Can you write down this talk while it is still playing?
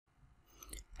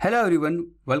Hello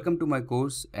everyone, welcome to my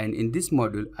course, and in this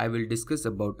module I will discuss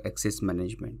about access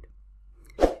management.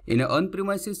 In an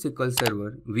on-premises SQL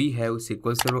Server, we have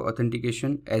SQL Server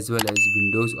authentication as well as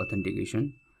Windows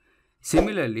authentication.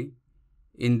 Similarly,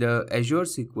 in the Azure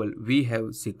SQL, we have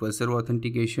SQL Server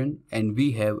authentication and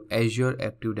we have Azure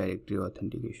Active Directory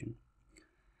authentication.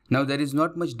 Now there is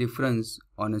not much difference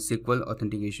on a SQL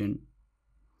authentication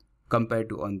compared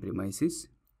to on-premises.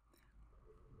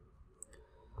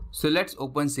 So let's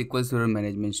open SQL Server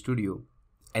Management Studio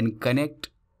and connect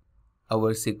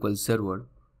our SQL Server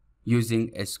using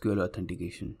SQL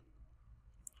authentication.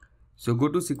 So go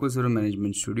to SQL Server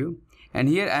Management Studio, and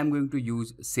here I am going to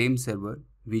use same server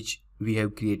which we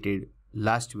have created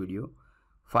last video,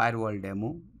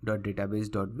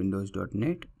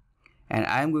 firewalldemo.database.windows.net, and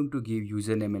I am going to give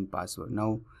username and password.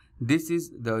 Now this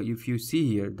is if you see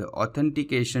here, the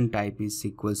authentication type is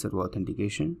SQL Server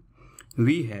authentication.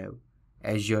 We have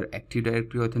Azure Active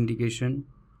Directory authentication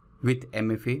with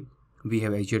MFA. We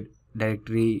have Azure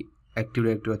Active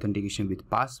Directory authentication with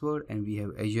password, and we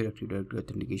have Azure Active Directory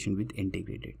authentication with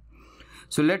integrated.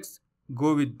 So let's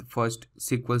go with first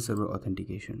SQL Server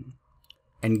authentication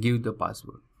and give the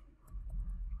password.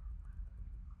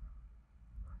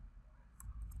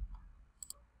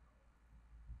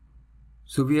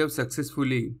 So we have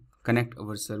successfully connect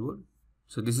our server.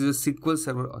 So this is a SQL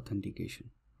Server authentication.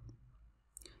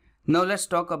 Now let's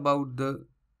talk about the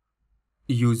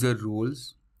user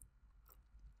roles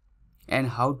and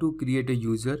how to create a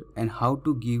user and how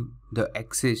to give the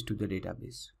access to the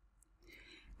database.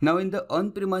 Now in the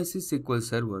on-premises SQL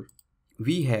Server,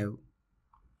 we have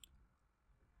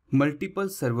multiple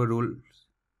server roles.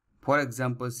 For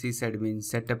example, sysadmin,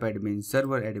 setup admin,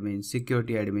 server admin,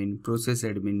 security admin, process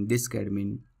admin, disk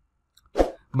admin.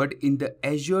 But in the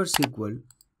Azure SQL,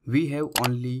 we have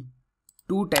only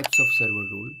two types of server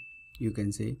role. You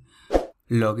can say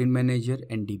login manager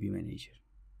and DB manager.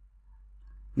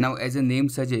 Now as a name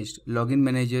suggests, login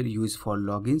manager used for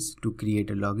logins, to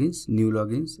create a logins, new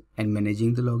logins and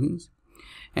managing the logins,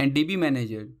 and DB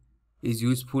manager is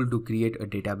useful to create a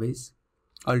database,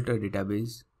 alter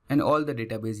database and all the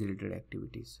database related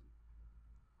activities.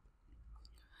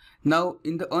 Now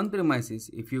in the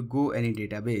on-premises, if you go any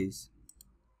database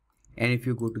and if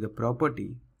you go to the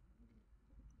property,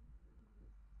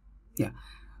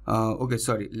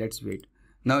 let's wait.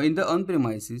 Now in the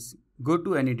on-premises, go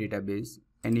to any database,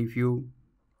 and if you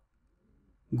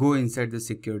go inside the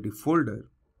security folder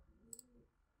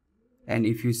and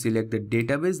if you select the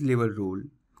database level role,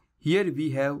 here we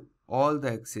have all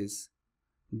the access: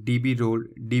 DB role,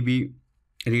 DB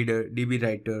reader, DB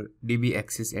writer, DB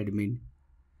access admin.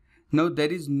 Now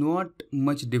there is not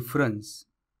much difference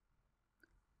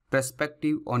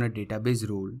perspective on a database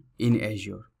role in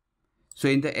Azure. So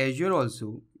in the Azure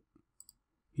also,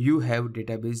 you have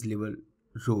database level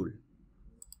role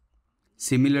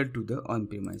similar to the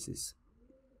on-premises.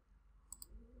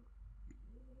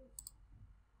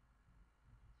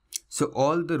 So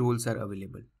all the roles are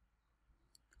available.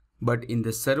 But in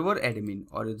the server admin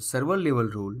or the server level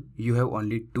role, you have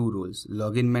only two roles: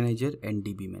 login manager and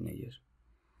DB manager.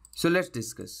 So let's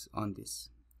discuss on this.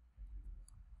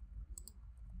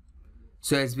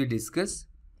 So as we discuss,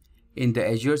 in the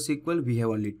Azure SQL, we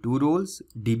have only two roles: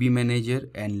 DB manager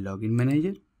and login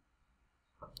manager.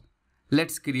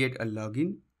 Let's create a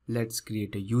login. Let's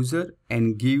create a user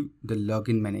and give the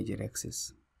login manager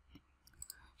access.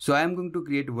 So I am going to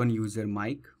create one user,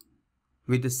 Mike,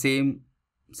 with the same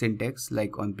syntax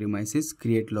like on-premises: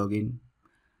 create login,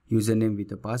 username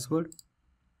with a password.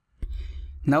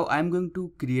 Now I am going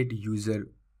to create user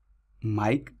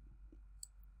Mike,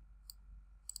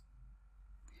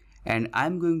 and I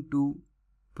am going to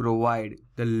provide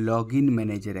the login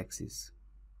manager access.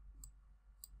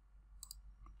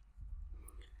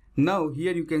 Now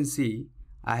here you can see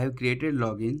I have created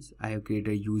logins, I have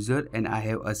created a user, and I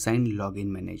have assigned login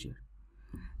manager.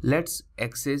 Let's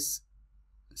access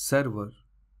server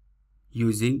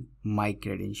using my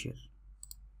credential.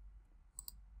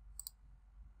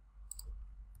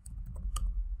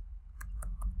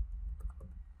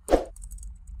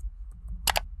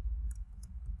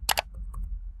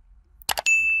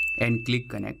 And click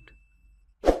connect.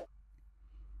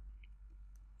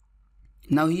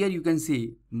 Now here you can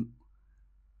see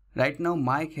right now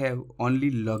Mike have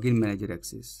only login manager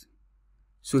access,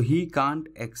 so he can't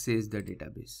access the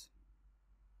database.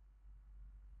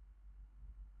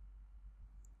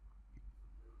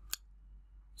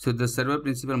 So the server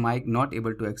principal Mike not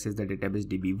able to access the database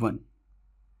DB1.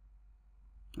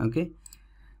 Okay,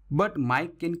 but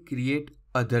Mike can create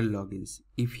other logins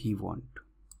if he want.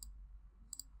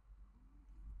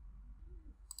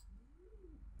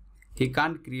 He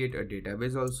can't create a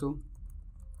database also.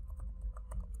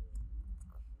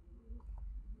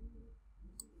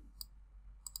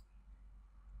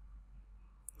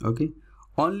 Okay,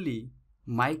 only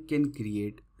Mike can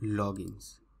create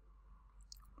logins.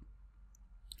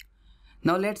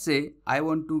 Now let's say I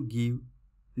want to give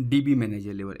DB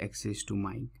manager level access to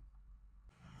Mike.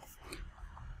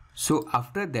 So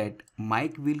after that,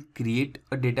 Mike will create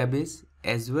a database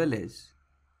as well as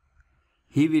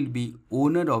he will be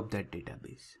owner of that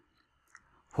database.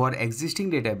 For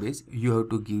existing database, you have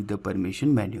to give the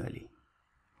permission manually.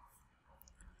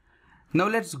 Now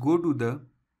let's go to the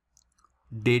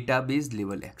database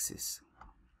level access.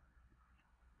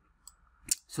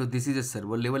 So this is a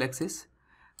server level access.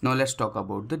 Now let's talk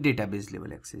about the database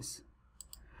level access.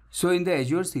 So in the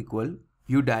Azure SQL,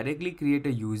 you directly create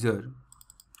a user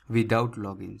without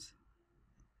logins.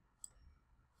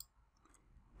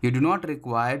 You do not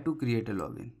require to create a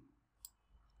login.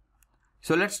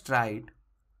 So let's try it.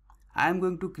 I am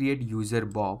going to create user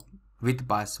Bob with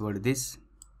password this.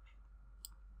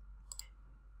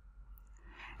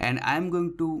 And I am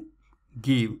going to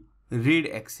give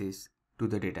read access to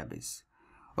the database.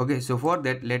 Okay, so for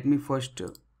that, let me first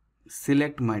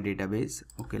select my database.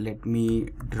 Okay, let me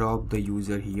drop the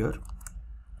user here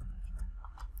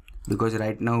because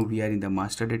right now we are in the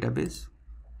master database.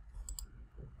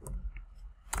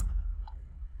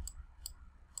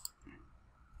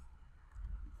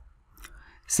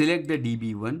 Select the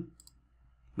DB1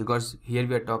 because here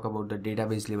we are talking about the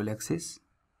database level access.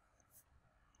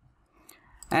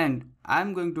 And I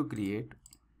am going to create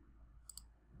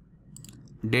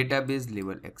database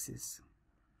level access.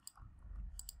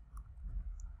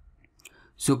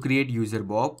 So create user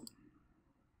Bob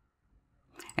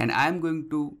and I am going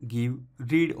to give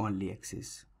read only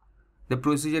access. The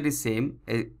procedure is same,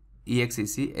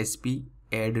 exec sp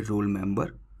add role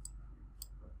member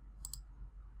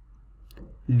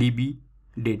db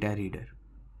data reader.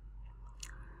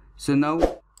 So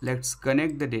now let's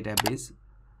connect the database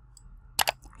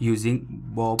using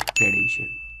Bob credential.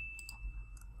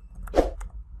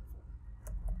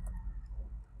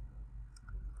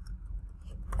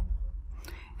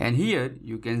 And here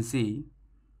you can see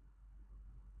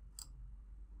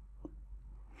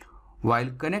while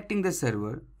connecting the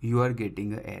server, you are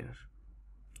getting an error.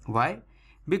 Why?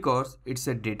 Because it's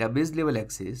a database level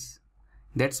access.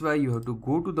 That's why you have to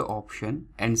go to the option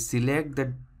and select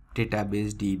the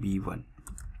database DB1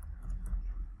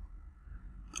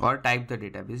 or type the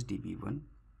database DB1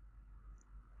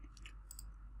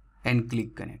 and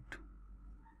click connect.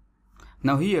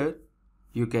 Now here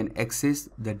you can access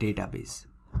the database.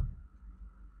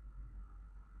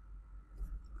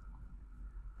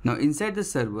 Now inside the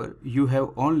server, you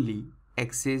have only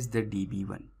accessed the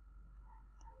DB1.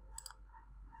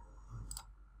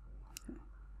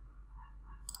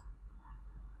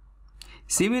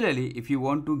 Similarly, if you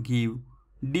want to give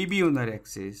DB owner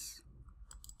access,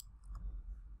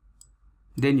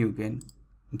 then you can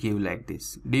give like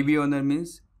this. DB owner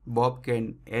means Bob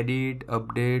can edit,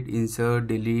 update, insert,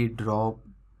 delete, drop.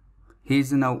 He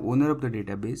is now owner of the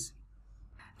database.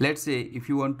 Let's say if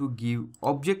you want to give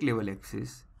object level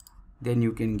access, then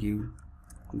you can give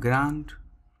grant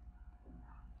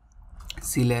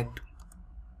select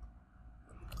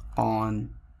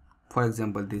on, for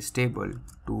example, this table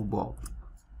to Bob.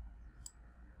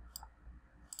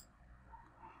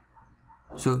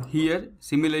 So here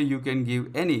similarly you can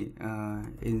give any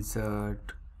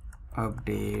insert,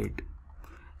 update.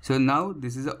 So now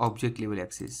this is an object level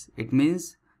access. It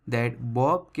means that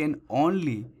Bob can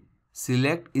only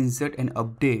select, insert and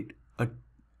update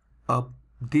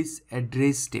this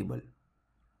address table.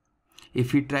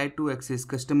 If he try to access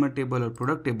customer table or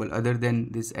product table other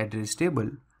than this address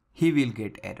table, he will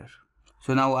get error.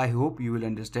 So now I hope you will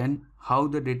understand how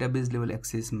the database level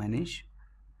access manage.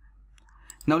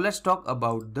 Now let's talk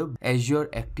about the Azure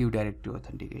Active Directory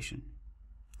authentication.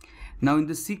 Now in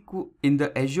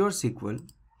the Azure SQL,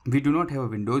 we do not have a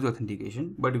Windows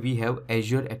authentication, but we have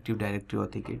Azure Active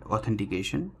Directory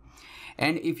authentication.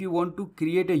 And if you want to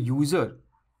create a user,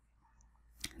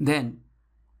 then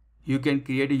you can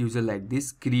create a user like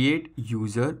this. Create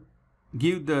user,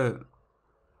 give the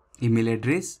email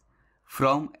address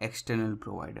from external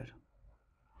provider.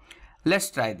 Let's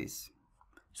try this.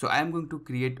 So I am going to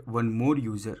create one more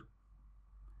user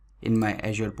in my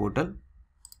Azure portal.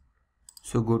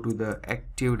 So go to the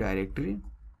Active Directory.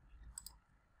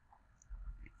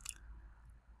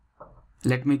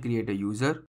 Let me create a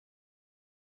user.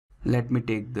 Let me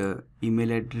take the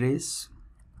email address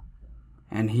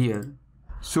and here.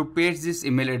 So paste this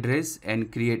email address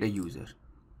and create a user.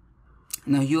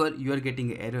 Now you are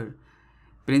getting an error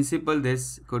principle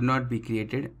this could not be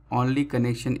created. Only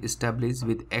connection established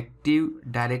with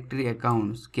Active Directory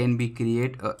accounts can be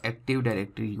create a Active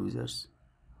Directory users.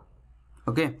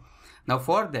 Okay. Now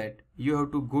for that you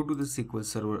have to go to the SQL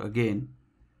server again,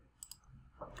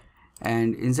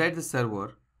 and inside the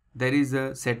server there is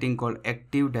a setting called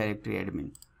Active Directory admin.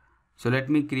 So let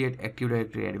me create Active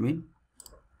Directory admin,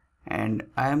 and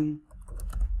I am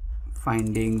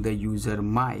finding the user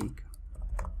Mike,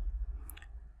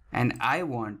 and I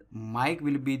want Mike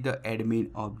will be the admin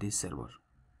of this server.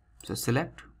 So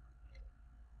select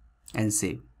and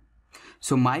save.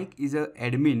 So Mike is a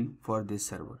admin for this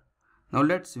server. Now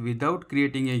let's, without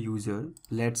creating a user,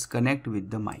 let's connect with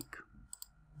the Mike.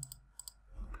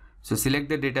 So select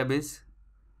the database.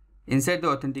 Inside the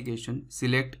authentication,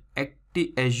 select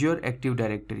Azure Active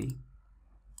Directory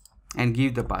and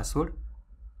give the password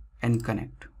and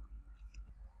connect.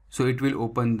 So it will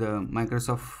open the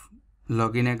Microsoft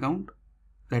login account.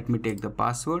 Let me take the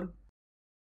password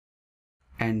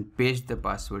and paste the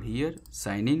password here.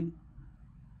 Sign in.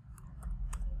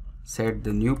 Set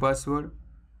the new password.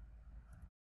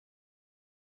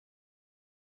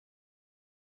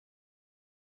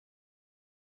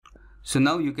 So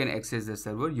now you can access the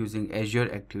server using Azure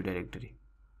Active Directory.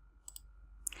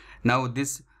 Now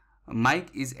this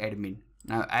Mike is admin.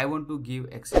 Now I want to give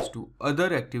access to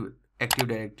other Active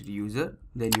Directory user.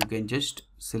 Then you can just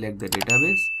select the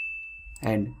database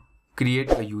and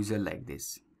create a user like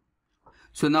this.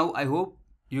 So now I hope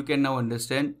you can now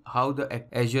understand how the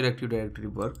Azure Active Directory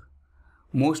work.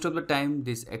 Most of the time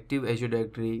this Active Azure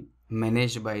Directory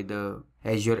managed by the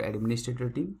Azure administrator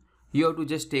team. You have to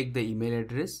just take the email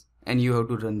address and you have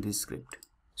to run this script.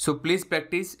 So please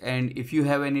practice, and if you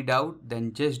have any doubt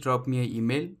then just drop me an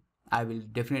email. I will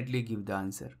definitely give the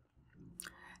answer.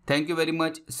 Thank you very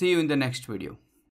much. See you in the next video.